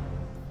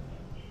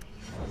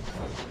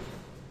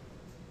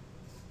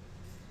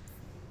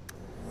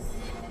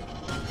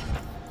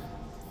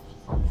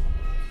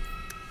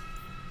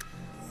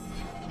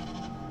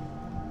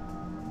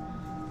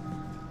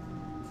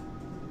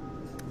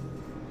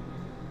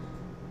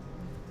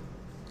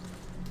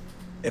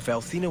 If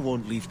Althena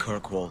won't leave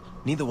Kirkwall,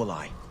 neither will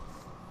I.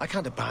 I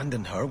can't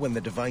abandon her when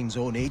the Divine's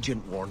own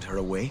agent warned her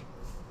away.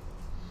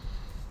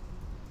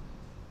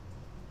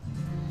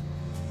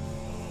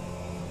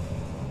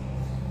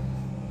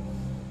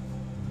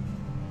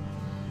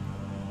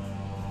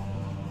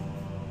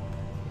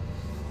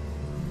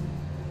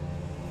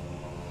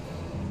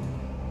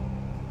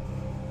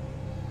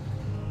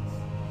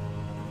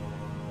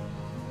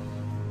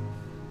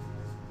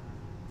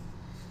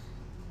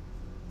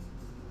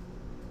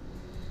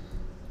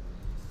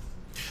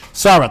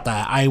 Sorry about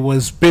that. I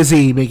was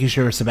busy making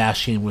sure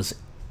Sebastian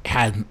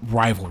had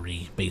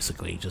rivalry,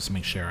 basically, just to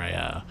make sure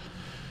I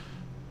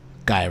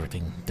got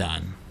everything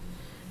done.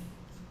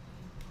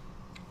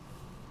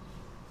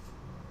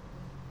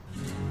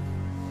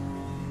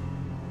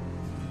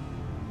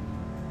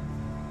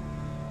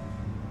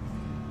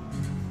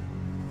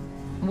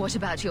 What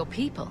about your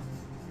people?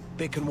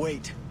 They can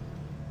wait.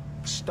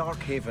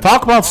 Starkhaven.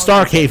 Talk about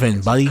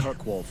Starkhaven, buddy.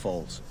 Kirkwall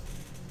falls.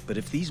 But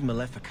if these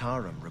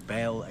Maleficarum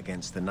rebel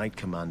against the Knight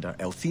Commander,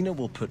 Althena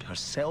will put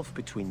herself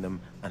between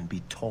them and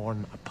be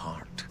torn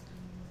apart.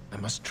 I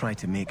must try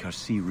to make her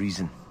see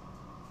reason.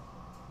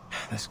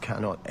 This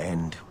cannot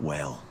end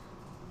well.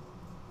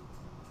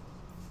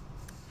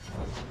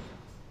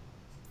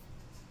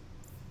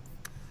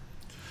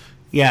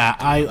 Yeah,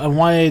 I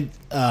wanted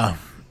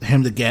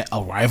him to get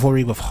a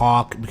rivalry with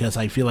Hawk because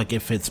I feel like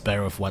it fits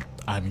better with what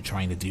I'm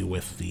trying to do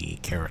with the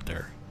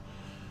character.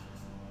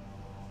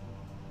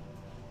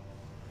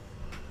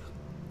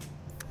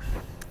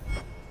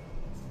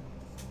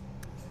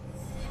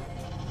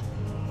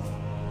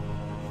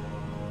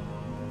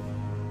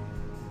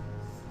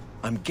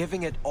 I'm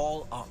giving it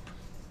all up.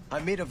 I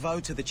made a vow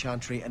to the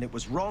Chantry, and it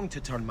was wrong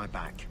to turn my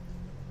back.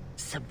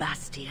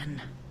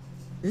 Sebastian,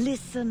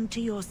 listen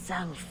to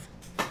yourself.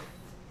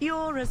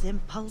 You're as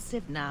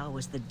impulsive now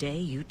as the day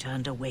you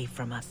turned away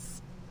from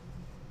us.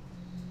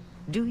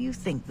 Do you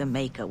think the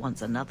Maker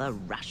wants another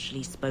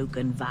rashly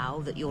spoken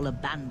vow that you'll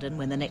abandon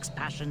when the next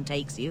passion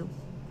takes you?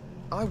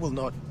 I will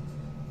not.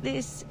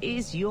 This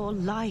is your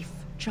life,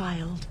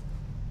 child.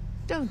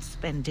 Don't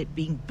spend it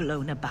being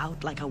blown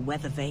about like a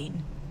weather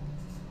vane.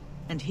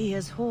 And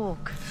here's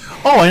Hawk.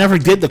 Oh, I never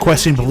did the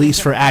Question Beliefs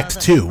for Act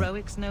 2.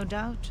 Heroics, no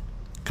doubt.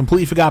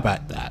 Completely forgot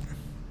about that.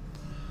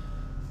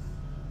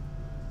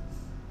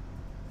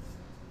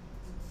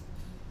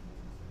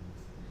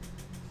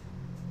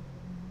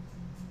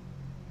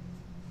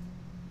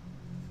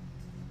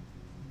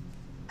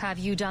 Have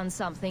you done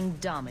something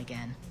dumb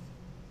again?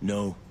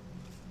 No.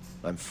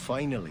 I'm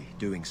finally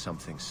doing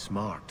something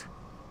smart.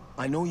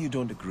 I know you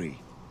don't agree,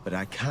 but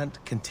I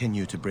can't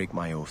continue to break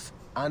my oath.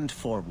 And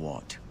for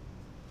what?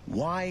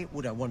 Why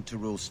would I want to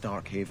rule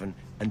Starkhaven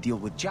and deal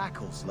with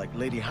jackals like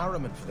Lady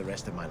Harriman for the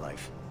rest of my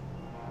life?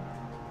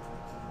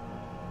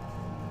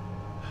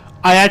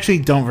 I actually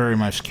don't very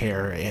much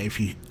care if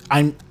you...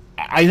 I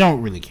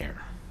don't really care.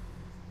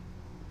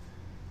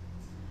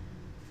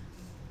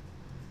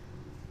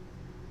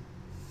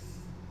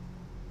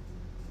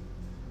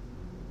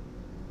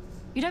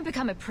 You don't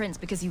become a prince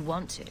because you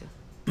want to.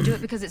 You do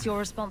it because it's your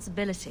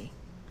responsibility.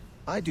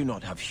 I do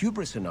not have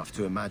hubris enough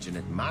to imagine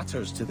it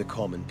matters to the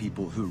common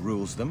people who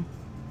rules them.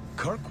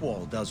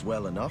 Kirkwall does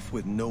well enough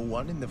with no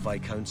one in the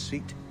Viscount's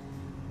seat.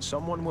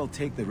 Someone will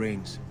take the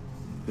reins.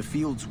 The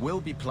fields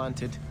will be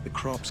planted, the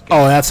crops get...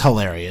 Oh, that's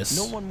hilarious.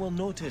 No one will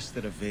notice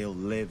that a Vale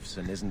lives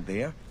and isn't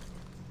there.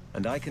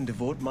 And I can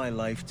devote my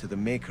life to the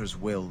Maker's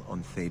will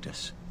on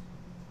Thedas.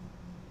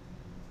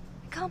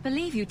 I can't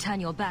believe you turn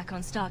your back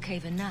on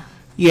Starkhaven now.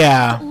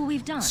 Yeah, After all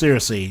we've done.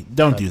 seriously,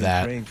 don't do I've been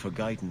that. praying for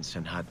guidance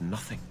and had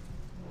nothing.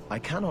 I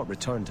cannot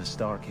return to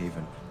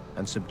Starkhaven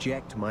and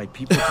subject my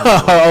people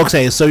to...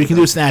 Okay, so you can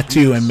do this in Act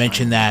 2 and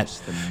mention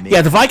that...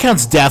 Yeah, the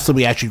Viscount's death will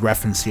be actually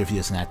referenced here if you do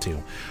this in Act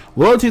 2.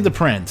 Loyalty to the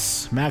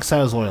Prince. Max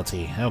out his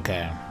loyalty.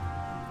 Okay.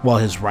 Well,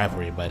 his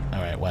rivalry, but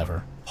alright,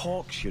 whatever.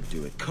 Hawk should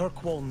do it.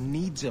 Kirkwall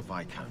needs a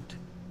Viscount.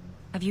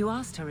 Have you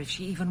asked her if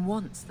she even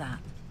wants that?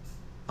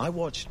 I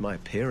watched my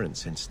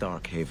parents in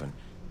Starkhaven.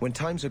 When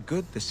times are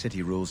good, the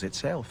city rules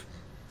itself.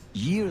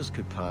 Years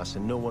could pass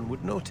and no one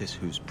would notice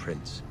who's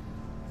prince.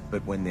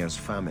 But when there's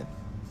famine,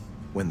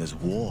 when there's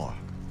war,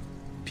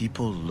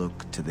 people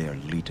look to their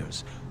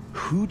leaders.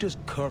 Who does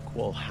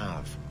Kirkwall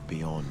have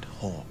beyond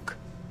Hawke?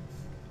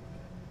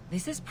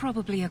 This is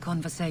probably a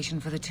conversation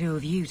for the two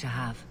of you to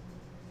have.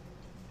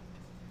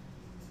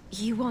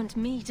 You want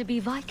me to be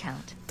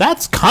Viscount?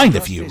 That's kind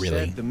of you, They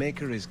really. said the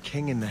Maker is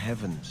king in the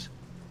heavens,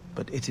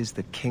 but it is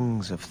the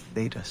kings of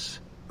Thedas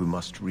who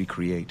must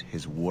recreate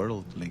his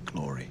worldly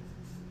glory.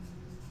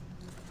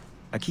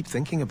 I keep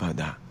thinking about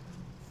that.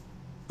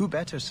 Who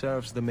better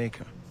serves the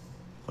Maker?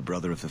 A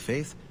brother of the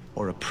faith,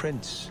 or a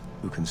prince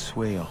who can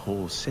sway a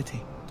whole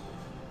city?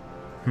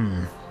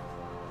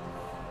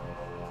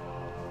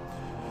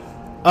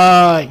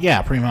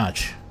 Yeah, pretty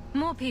much.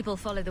 More people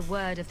follow the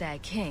word of their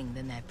king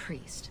than their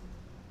priest.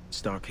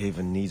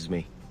 Starkhaven needs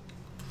me,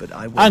 but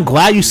I'm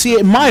glad you see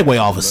it my way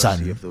all of a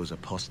sudden. Of those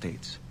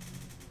apostates.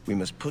 We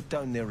must put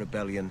down their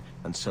rebellion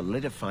and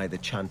solidify the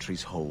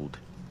Chantry's hold.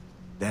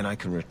 Then I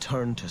can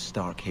return to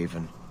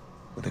Starkhaven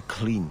with a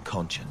clean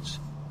conscience.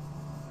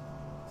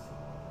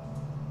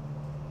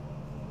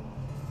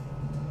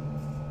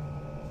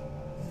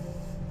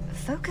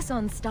 Focus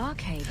on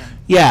Starkhaven.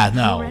 Yeah,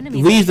 no. Your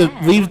enemies Leave are the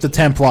there. leave the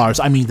Templars,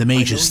 I mean the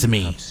mages, to I know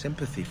you me. have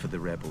sympathy for the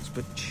rebels,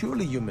 but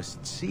surely you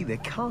must see they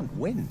can't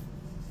win.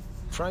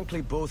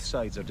 Frankly, both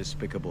sides are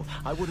despicable.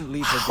 I wouldn't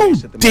leave her How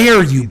base at the dare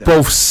mercy you of either.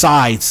 both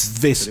sides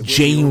this But it will be over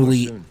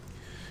genuinely soon.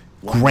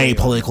 One grey way or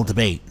political another.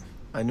 debate?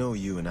 I know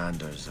you and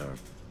Anders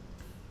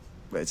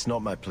are... It's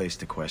not my place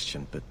to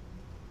question, but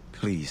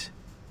please,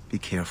 be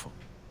careful.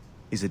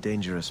 He's a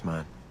dangerous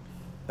man,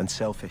 and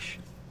selfish.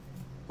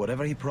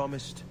 Whatever he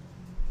promised,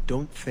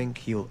 don't think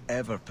he'll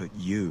ever put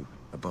you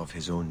above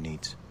his own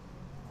needs.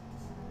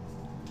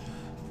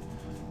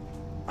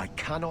 I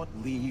cannot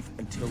leave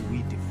until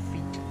we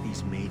defeat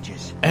these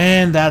mages.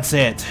 And that's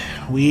it.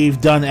 We've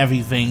done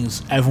everything.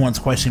 Everyone's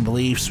questioning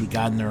beliefs. We've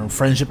gotten their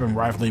friendship and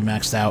rivalry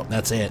maxed out.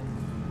 That's it.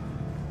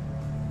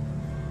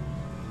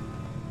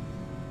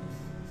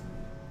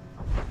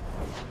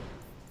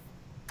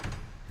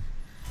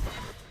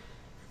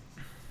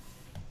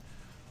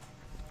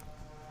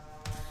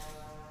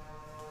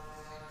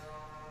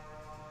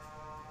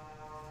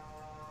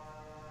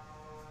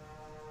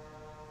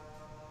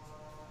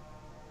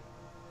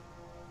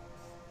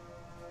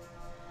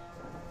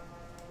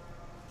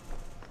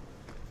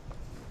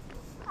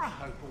 I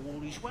hope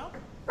all is well.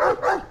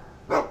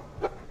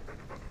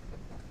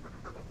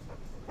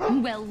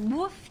 Well,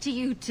 woof to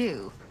you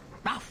too.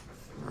 Ruff.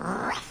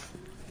 Ruff.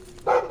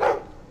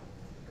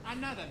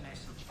 Another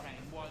message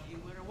came while you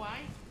were away.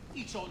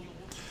 It's on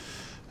yours.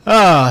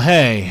 Oh,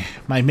 hey.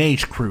 My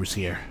mage crew's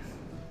here.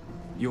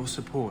 Your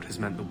support has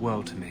meant the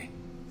world to me.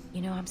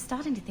 You know, I'm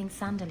starting to think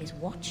Sandal is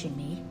watching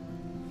me.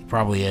 He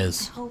probably I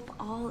is. hope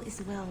all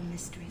is well,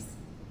 mistress.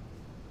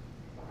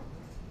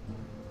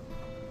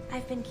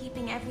 I've been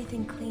keeping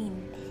everything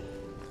clean.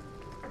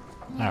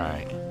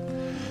 Alright.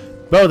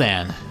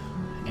 Bodan,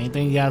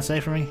 anything you gotta say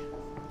for me?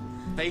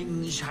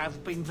 Things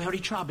have been very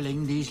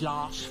troubling these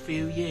last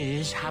few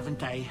years, haven't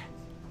they?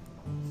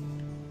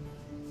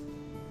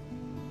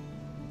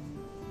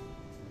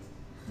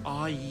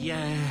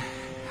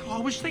 I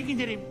was thinking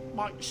that it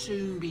might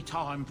soon be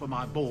time for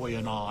my boy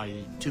and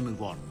I to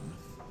move on.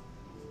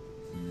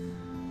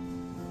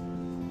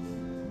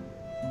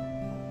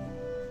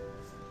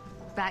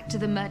 Back to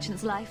the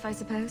merchant's life, I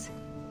suppose?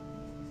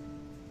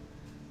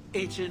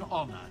 It's an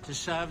honor to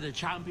serve the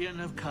champion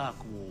of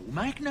Kirkwall,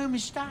 make no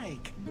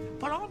mistake.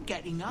 But I'm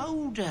getting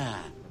older.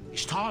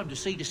 It's time to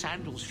see the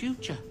Sandal's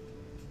future.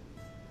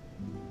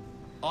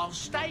 I'll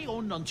stay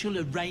on until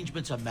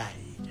arrangements are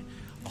made.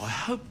 I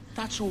hope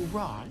that's all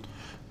right.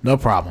 No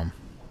problem.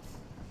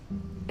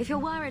 If you're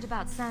worried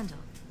about Sandal,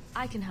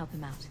 I can help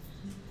him out.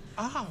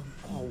 Oh,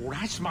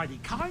 that's mighty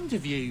kind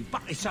of you,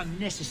 but it's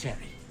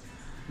unnecessary.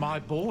 My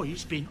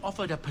boy's been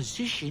offered a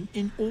position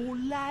in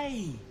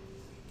Orlais.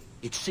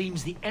 It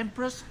seems the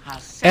Empress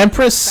has...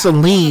 Empress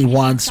Celine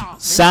wants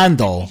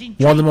Sandal,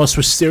 one of the most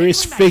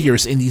mysterious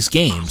figures in these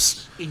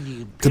games,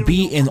 to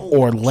be in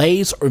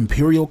Orlais'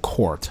 Imperial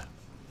Court.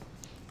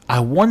 I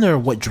wonder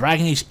what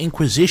Dragon Age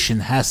Inquisition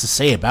has to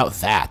say about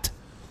that.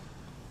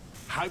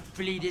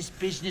 Hopefully this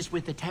business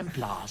with the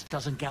Templars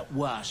doesn't get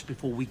worse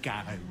before we go.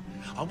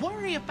 I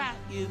worry about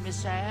you,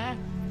 Miss Eyre.